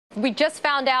We just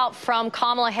found out from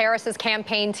Kamala Harris's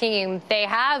campaign team, they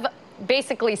have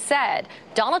basically said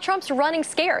Donald Trump's running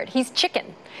scared. He's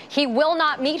chicken. He will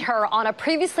not meet her on a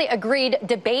previously agreed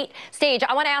debate stage.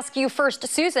 I want to ask you first,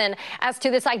 Susan, as to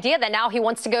this idea that now he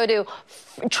wants to go to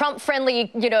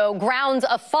Trump-friendly, grounds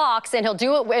of Fox, and he'll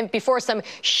do it before some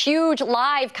huge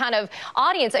live kind of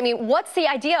audience. I mean, what's the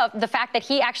idea of the fact that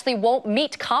he actually won't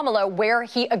meet Kamala where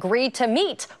he agreed to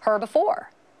meet her before?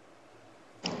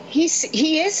 He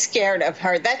is scared of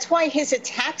her. That's why his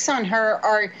attacks on her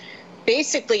are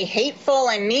basically hateful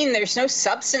and mean. There's no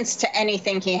substance to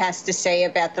anything he has to say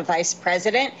about the vice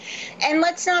president. And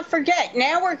let's not forget,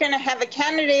 now we're going to have a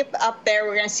candidate up there.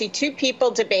 We're going to see two people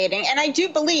debating. And I do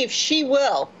believe she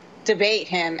will debate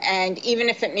him, and even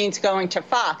if it means going to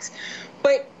Fox.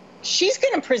 But she's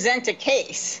going to present a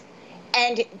case.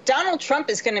 And Donald Trump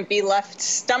is going to be left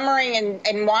stammering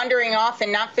and wandering off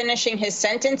and not finishing his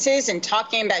sentences and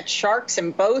talking about sharks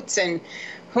and boats and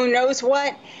who knows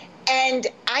what. And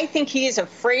I think he is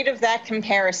afraid of that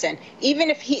comparison. Even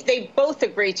if they both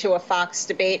agree to a Fox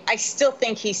debate, I still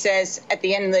think he says at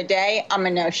the end of the day, I'm a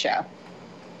no-show.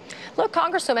 Look,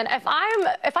 Congresswoman,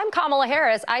 if I'm Kamala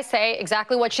Harris, I say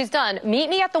exactly what she's done. Meet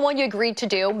me at the one you agreed to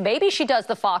do. Maybe she does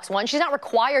the Fox one. She's not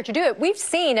required to do it. We've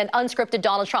seen an unscripted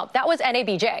Donald Trump. That was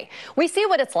NABJ. We see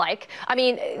what it's like. I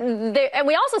mean, and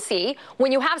we also see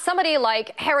when you have somebody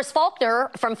like Harris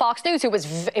Faulkner from Fox News, who was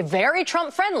very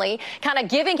Trump-friendly, kind of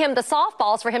giving him the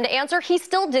softballs for him to answer, he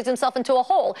still digs himself into a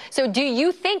hole. So do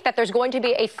you think that there's going to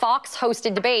be a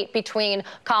Fox-hosted debate between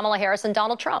Kamala Harris and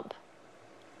Donald Trump?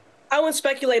 I wouldn't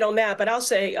speculate on that, but I'll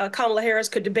say Kamala Harris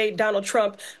could debate Donald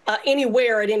Trump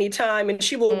anywhere at any time, and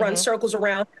she will run circles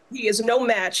around. He is no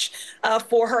match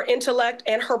for her intellect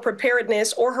and her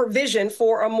preparedness or her vision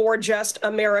for a more just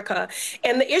America.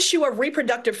 And the issue of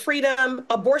reproductive freedom,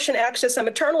 abortion access, and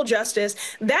maternal justice,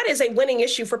 that is a winning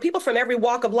issue for people from every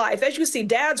walk of life. As you see,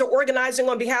 dads are organizing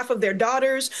on behalf of their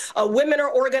daughters, women are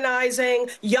organizing,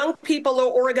 young people are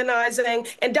organizing,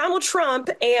 and Donald Trump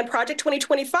and Project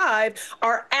 2025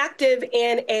 are active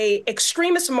in a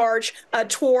extremist march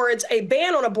towards a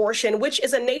ban on abortion, which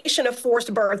is a nation of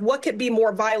forced birth. What could be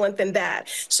more violent than that?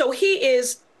 So he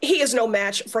is no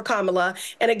match for Kamala.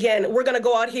 And again, we're going to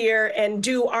go out here and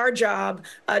do our job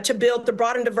to build the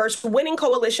broad and diverse winning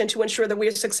coalition to ensure that we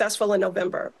are successful in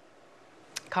November.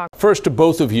 First to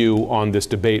both of you on this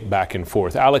debate back and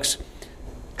forth. Alex,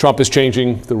 Trump is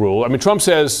changing the rule. I mean, Trump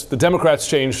says the Democrats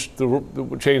changed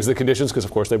the conditions because,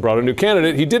 of course, they brought a new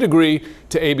candidate. He did agree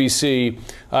to ABC.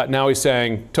 Now he's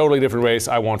saying totally different race.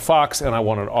 I want Fox and I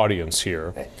want an audience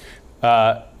here.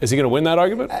 Is he going to win that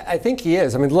argument? I think he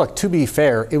is. I mean, look, to be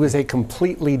fair, it was a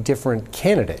completely different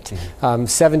candidate.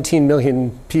 17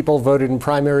 million people voted in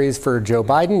primaries for Joe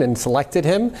Biden and selected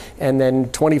him. And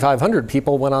then 2,500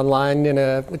 people went online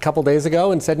a couple days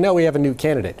ago and said, no, we have a new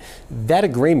candidate. That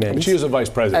agreement... I mean, she was a vice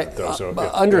president, though. So,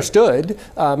 understood.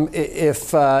 If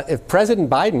President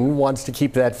Biden wants to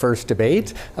keep that first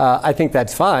debate, I think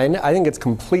that's fine. I think it's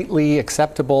completely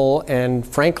acceptable and,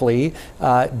 frankly,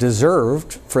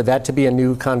 deserved for that to be a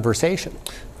new conversation.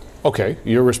 Okay,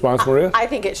 your response, Maria? I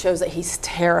think it shows that he's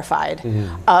terrified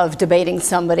of debating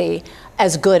somebody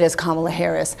as good as Kamala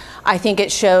Harris. I think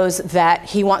it shows that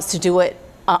he wants to do it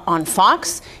on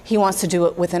Fox. He wants to do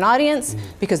it with an audience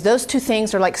because those two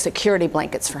things are like security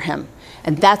blankets for him.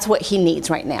 And that's what he needs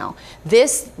right now.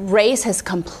 This race has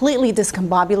completely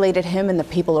discombobulated him and the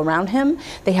people around him.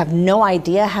 They have no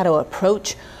idea how to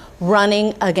approach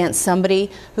running against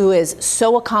somebody who is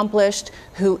so accomplished,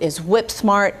 who is whip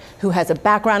smart, who has a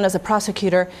background as a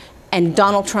prosecutor, and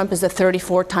Donald Trump is a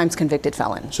 34 times convicted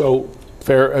felon. So,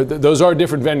 fair. Those are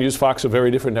different venues. Fox, a very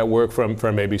different network from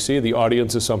ABC. The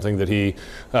audience is something that he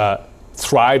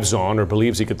thrives on or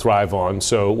believes he could thrive on.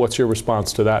 So what's your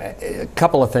response to that? A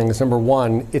couple of things. Number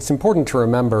one, it's important to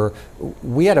remember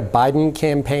we had a Biden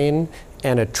campaign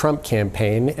and a Trump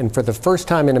campaign. And for the first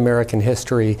time in American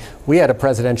history, we had a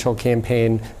presidential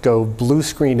campaign go blue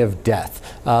screen of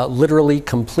death, literally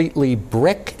completely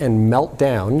brick and melt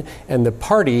down. And the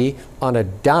party on a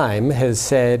dime has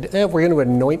said, we're going to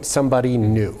anoint somebody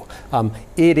new.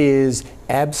 It is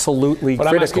absolutely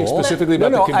critical. I'm asking specifically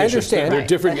about the conditions. I understand. They're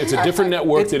different. It's a different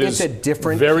network that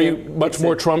is much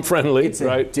more Trump friendly. It's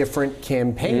a different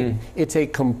campaign. It's a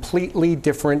completely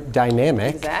different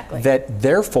dynamic. Exactly. That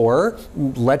therefore,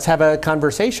 let's have a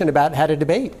conversation about how to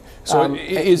debate. So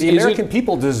the American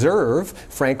people deserve,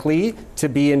 frankly, to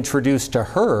be introduced to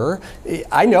her.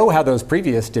 I know how those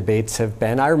previous debates have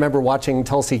been. I remember watching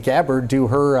Tulsi Gabbard do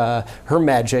her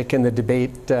magic in the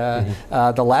debate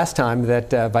the last time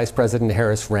that Vice President Harris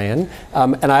Harris ran.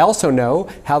 And I also know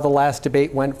how the last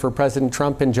debate went for President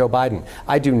Trump and Joe Biden.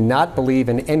 I do not believe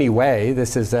in any way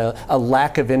this is a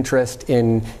lack of interest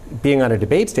in being on a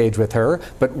debate stage with her,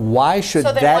 but why should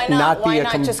that not be why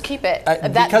not just keep it?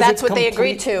 That's what they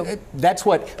agreed to. That's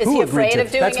what Is he afraid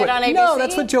of doing it on ABC? No,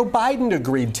 that's what Joe Biden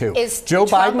agreed to. Is Joe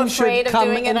Trump Biden afraid should of come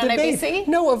doing it and on debate. ABC?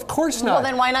 No, of course not. Well,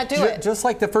 then why not do it? Just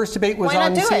like the first debate was Why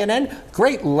not on do CNN. it?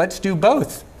 Great, let's do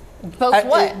both. Both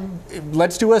what?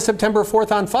 Let's do a September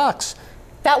 4th on Fox.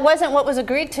 That wasn't what was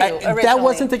agreed to originally. That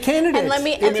wasn't the candidate. And let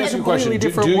me ask you a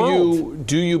question.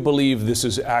 Do you believe this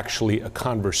is actually a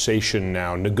conversation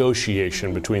now,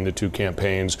 negotiation between the two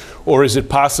campaigns, or is it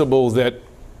possible that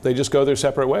they just go their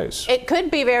separate ways? It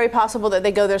could be very possible that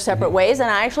they go their separate ways,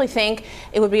 and I actually think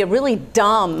it would be a really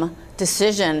dumb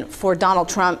decision for Donald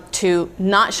Trump to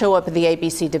not show up at the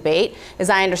ABC debate.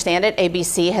 As I understand it,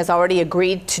 ABC has already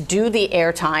agreed to do the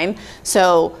airtime.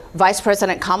 So Vice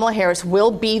President Kamala Harris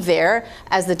will be there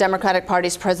as the Democratic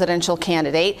Party's presidential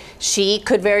candidate. She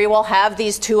could very well have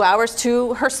these 2 hours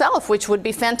to herself, which would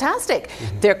be fantastic.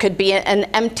 There could be an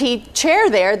empty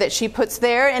chair there that she puts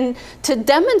there, and to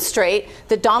demonstrate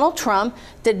that Donald Trump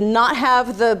did not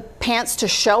have the pants to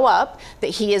show up, that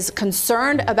he is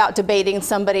concerned about debating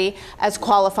somebody as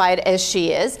qualified as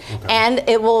she is, and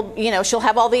it will, she'll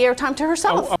have all the airtime to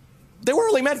herself. They were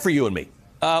really meant for you and me,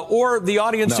 or the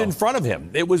audience in front of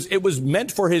him. It was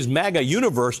meant for his MAGA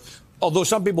universe, although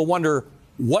some people wonder,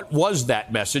 what was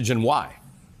that message and why?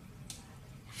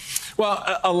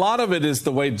 Well, a lot of it is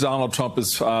the way Donald Trump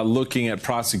is looking at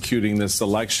prosecuting this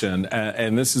election.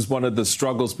 And this is one of the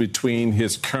struggles between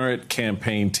his current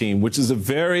campaign team, which is a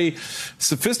very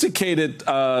sophisticated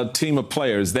team of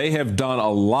players. They have done a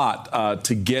lot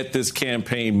to get this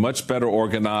campaign much better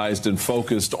organized and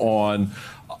focused on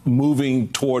moving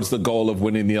towards the goal of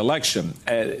winning the election.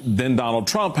 Then Donald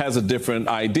Trump has a different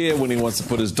idea when he wants to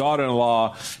put his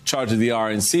daughter-in-law in charge of the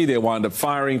RNC. They wind up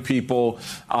firing people,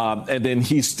 and then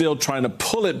he's still trying to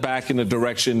pull it back in the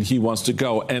direction he wants to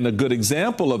go. And a good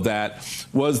example of that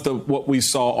was what we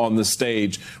saw on the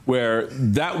stage, where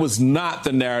that was not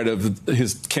the narrative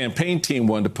his campaign team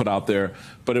wanted to put out there,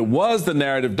 but it was the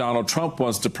narrative Donald Trump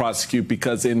wants to prosecute,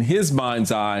 because in his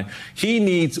mind's eye, he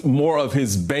needs more of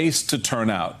his base to turn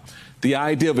out. The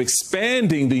idea of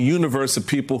expanding the universe of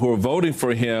people who are voting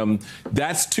for him,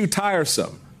 that's too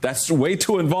tiresome. That's way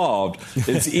too involved.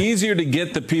 It's easier to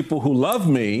get the people who love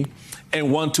me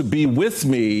and want to be with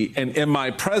me and in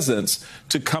my presence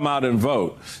to come out and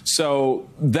vote. So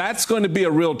that's going to be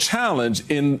a real challenge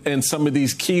in some of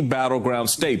these key battleground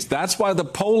states. That's why the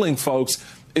polling, folks,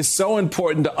 is so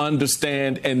important to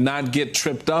understand and not get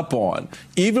tripped up on.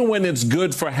 Even when it's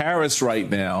good for Harris right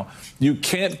now, you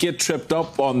can't get tripped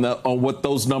up on what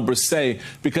those numbers say,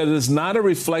 because it's not a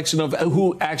reflection of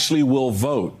who actually will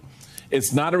vote.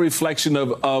 It's not a reflection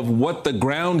of what the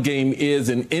ground game is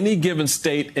in any given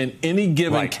state, in any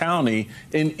given county,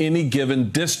 in any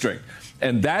given district.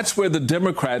 And that's where the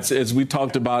Democrats, as we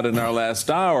talked about in our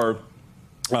last hour,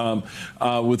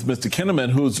 with Mr.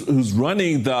 Kinnaman, who's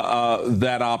running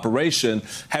that operation,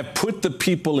 have put the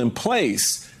people in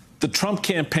place. The Trump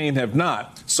campaign have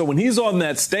not. So when he's on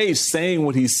that stage saying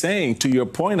what he's saying, to your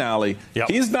point, Ali,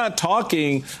 he's not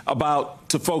talking about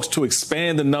to folks to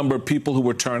expand the number of people who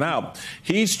would turn out.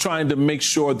 He's trying to make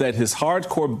sure that his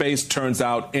hardcore base turns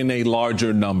out in a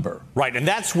larger number. Right, and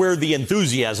that's where the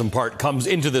enthusiasm part comes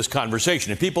into this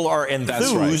conversation. If people are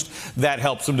enthused, that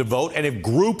helps them to vote. And if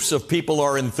groups of people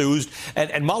are enthused,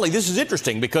 and Molly, this is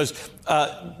interesting because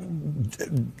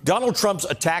Donald Trump's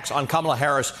attacks on Kamala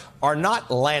Harris are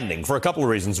not landing for a couple of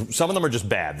reasons. Some of them are just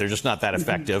bad. They're just not that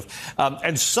effective.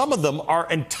 And some of them are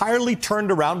entirely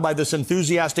turned around by this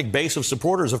enthusiastic base of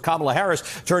supporters of Kamala Harris,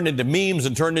 turned into memes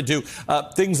and turned into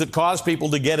things that cause people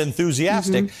to get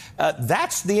enthusiastic.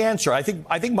 That's the answer. I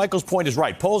think Michael's point is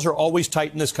right. Polls are always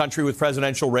tight in this country with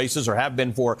presidential races, or have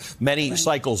been for many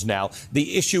cycles now.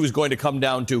 The issue is going to come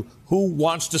down to who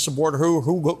wants to support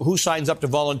who signs up to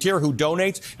volunteer, who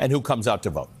donates, and who comes out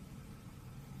to vote.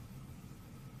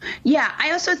 Yeah,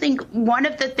 I also think one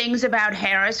of the things about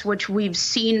Harris, which we've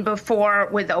seen before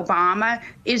with Obama,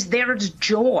 is there's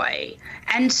joy.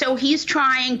 And so he's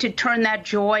trying to turn that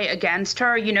joy against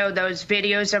her. You know, those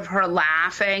videos of her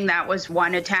laughing, that was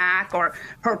one attack, or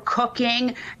her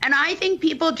cooking. And I think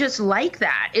people just like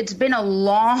that. It's been a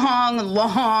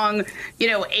long,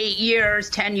 8 years,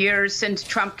 10 years since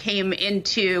Trump came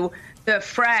into the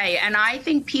fray. And I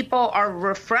think people are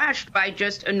refreshed by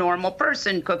just a normal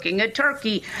person cooking a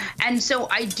turkey. And so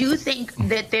I do think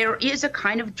that there is a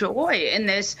kind of joy in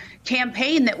this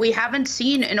campaign that we haven't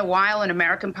seen in a while in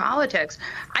American politics.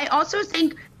 I also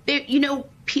think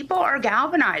people are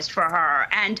galvanized for her.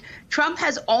 And Trump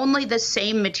has only the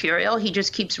same material. He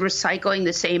just keeps recycling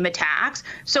the same attacks.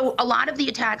 So a lot of the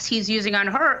attacks he's using on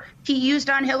her, he used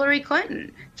on Hillary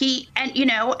Clinton.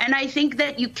 And I think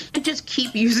that you can't just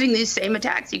keep using these same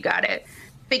attacks. You got to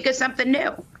think of something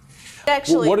new.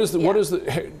 Actually,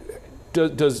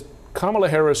 does Kamala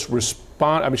Harris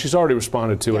respond? I mean, she's already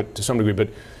responded to it to some degree, but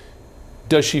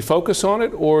does she focus on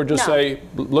it or just say,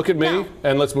 look at me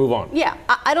and let's move on? Yeah,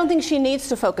 I don't think she needs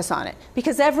to focus on it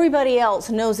because everybody else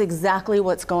knows exactly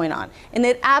what's going on. And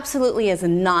it absolutely is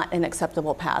not an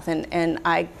acceptable path. And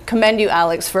I commend you,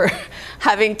 Alex, for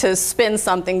having to spin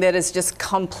something that is just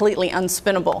completely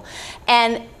unspinnable.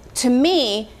 And to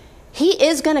me, he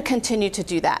is going to continue to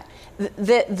do that.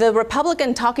 The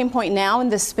Republican talking point now in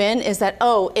the spin is that,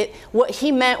 what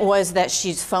he meant was that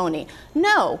she's phony.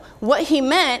 No, what he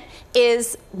meant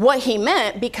is what he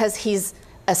meant because he's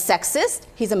a sexist,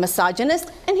 he's a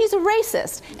misogynist, and he's a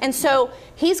racist. And so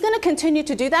he's going to continue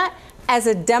to do that. As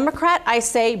a Democrat, I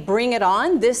say bring it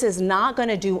on. This is not going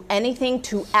to do anything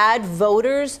to add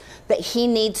voters that he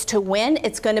needs to win.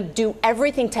 It's going to do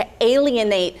everything to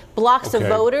alienate blocks of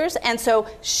voters. And so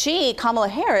Kamala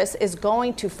Harris, is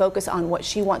going to focus on what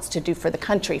she wants to do for the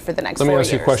country for the next 4 years. Let me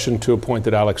ask you a question to a point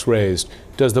that Alex raised.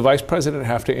 Does the vice president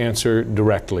have to answer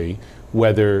directly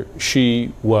whether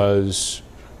she was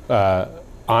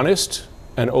honest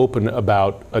and open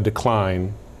about a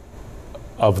decline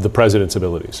of the president's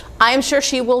abilities? I am sure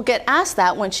she will get asked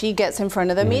that when she gets in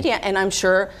front of the media, and I'm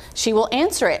sure she will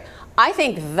answer it. I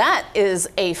think that is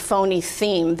a phony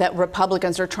theme that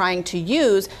Republicans are trying to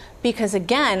use because,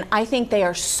 again, I think they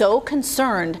are so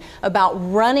concerned about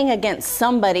running against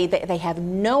somebody that they have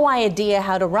no idea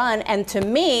how to run. And to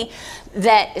me,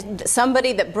 that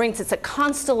somebody that brings, it's a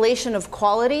constellation of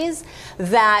qualities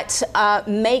that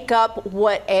make up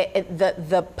what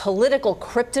the political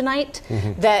kryptonite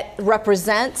that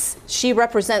she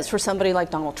represents for somebody like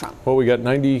Donald Trump. Well, we got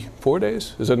 94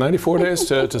 days? Is it 94 days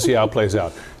to see how it plays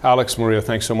out? Alex, Maria,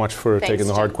 thanks so much for taking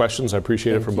the hard questions. I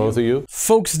appreciate it from both of you.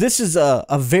 Folks, this is a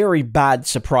very bad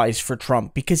surprise for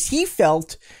Trump because he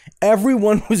felt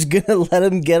everyone was going to let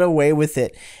him get away with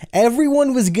it.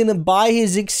 Everyone was going to buy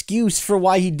his excuse for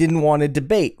why he didn't want to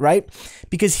debate, right?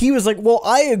 Because he was like, well,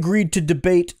 I agreed to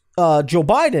debate Joe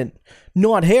Biden,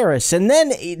 not Harris. And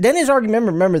then his argument,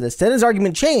 remember this, then his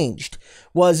argument changed,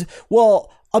 was,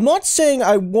 well, I'm not saying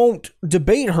I won't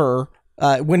debate her,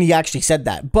 when he actually said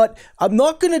that, but I'm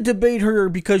not going to debate her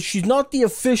because she's not the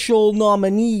official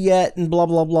nominee yet and blah,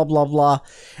 blah, blah, blah, blah.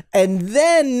 And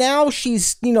then now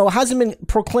she's, hasn't been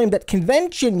proclaimed at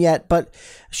convention yet, but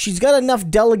she's got enough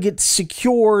delegates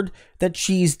secured that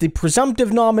she's the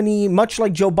presumptive nominee, much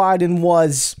like Joe Biden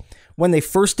was when they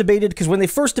first debated, because when they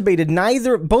first debated,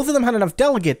 both of them had enough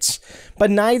delegates,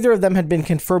 but neither of them had been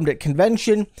confirmed at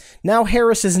convention. Now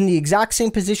Harris is in the exact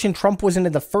same position Trump was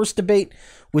in the first debate,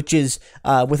 which is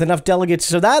with enough delegates.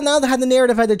 So that now the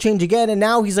narrative had to change again, and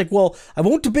now he's like, well, I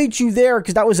won't debate you there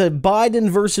because that was a Biden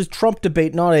versus Trump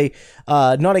debate, not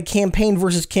a campaign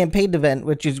versus campaign event,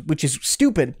 which is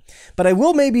stupid. But I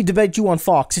will maybe debate you on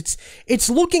Fox. It's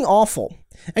looking awful.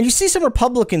 And you see some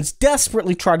Republicans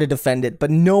desperately try to defend it, but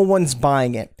no one's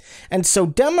buying it. And so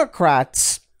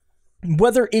Democrats,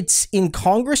 whether it's in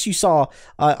Congress, you saw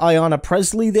Ayanna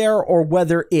Pressley there, or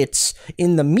whether it's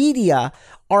in the media,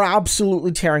 are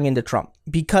absolutely tearing into Trump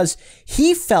because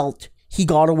he felt he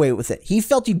got away with it. He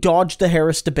felt he dodged the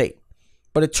Harris debate.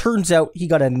 But it turns out he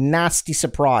got a nasty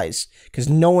surprise because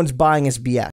no one's buying his BS.